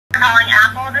calling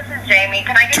Apple. This is Jamie.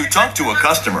 Can I get To talk to a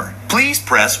customer, please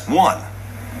press 1.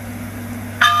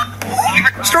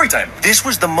 Storytime. This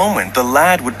was the moment the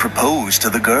lad would propose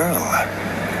to the girl.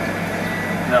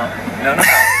 No.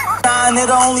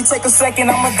 It'll only take a second,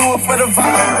 I'ma do it for the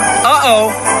vibe.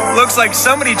 Uh-oh. Looks like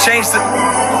somebody changed the...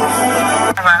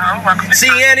 Hello, welcome to...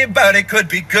 See, anybody could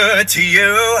be good to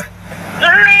you.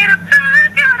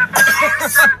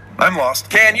 I'm lost.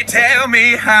 Can you tell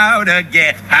me how to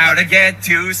get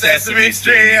to Sesame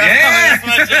Street?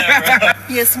 Yeah.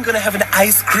 Yes, I'm gonna have an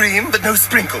ice cream, but no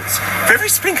sprinkles. For every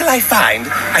sprinkle I find,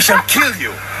 I shall kill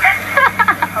you.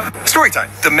 Storytime.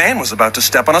 The man was about to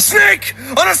step on a snake!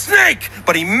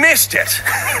 But he missed it.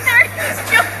 I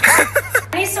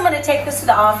need someone to take this to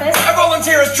the office. I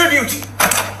volunteer as tribute.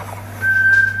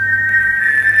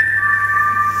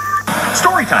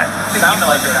 Storytime. Sounded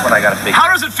like this when I got a big... How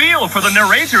does it feel for the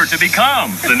narrator to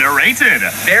become the narrated?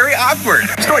 Very awkward.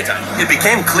 Storytime. It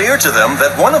became clear to them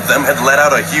that one of them had let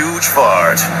out a huge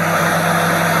fart.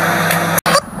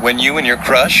 When you and your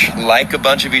crush like a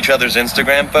bunch of each other's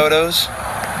Instagram photos...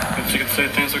 I guess you could say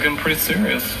things are getting pretty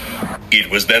serious. It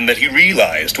was then that he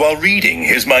realized while reading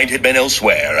his mind had been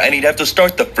elsewhere and he'd have to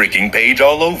start the freaking page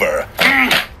all over.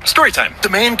 Storytime. The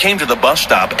man came to the bus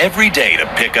stop every day to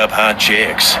pick up hot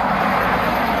chicks.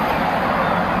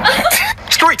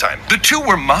 Storytime. The two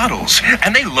were models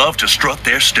and they loved to strut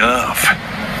their stuff.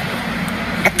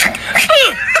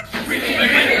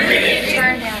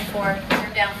 Turn down for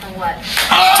what?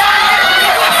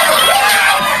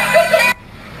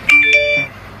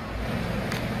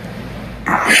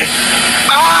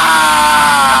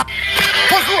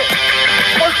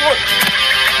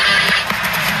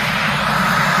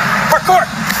 Parkour!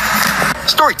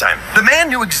 Storytime. The man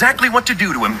knew exactly what to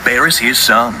do to embarrass his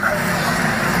son.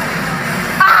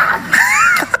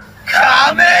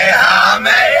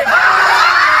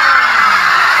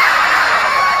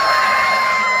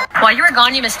 While you were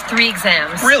gone, you missed 3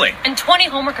 exams. Really? And 20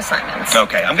 homework assignments.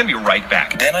 Okay, I'm gonna be right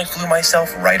back. Then I flew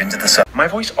myself right into the sun. My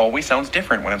voice always sounds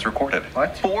different when it's recorded.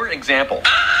 What? For example.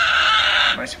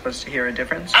 Am I supposed to hear a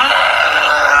difference?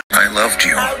 I loved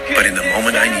you, but in the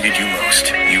moment I needed you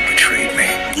most, you betrayed me.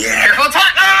 Yeah. Careful,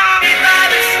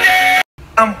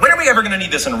 When are we ever gonna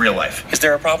need this in real life? Is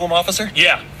there a problem, officer?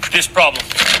 Yeah, this problem.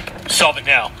 Solve it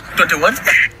now. Don't do what?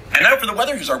 And now for the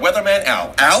weather, here's our weatherman,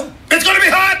 Al. Al? It's gonna be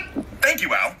hot! Thank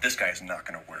you, Al. This guy is not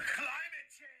gonna work.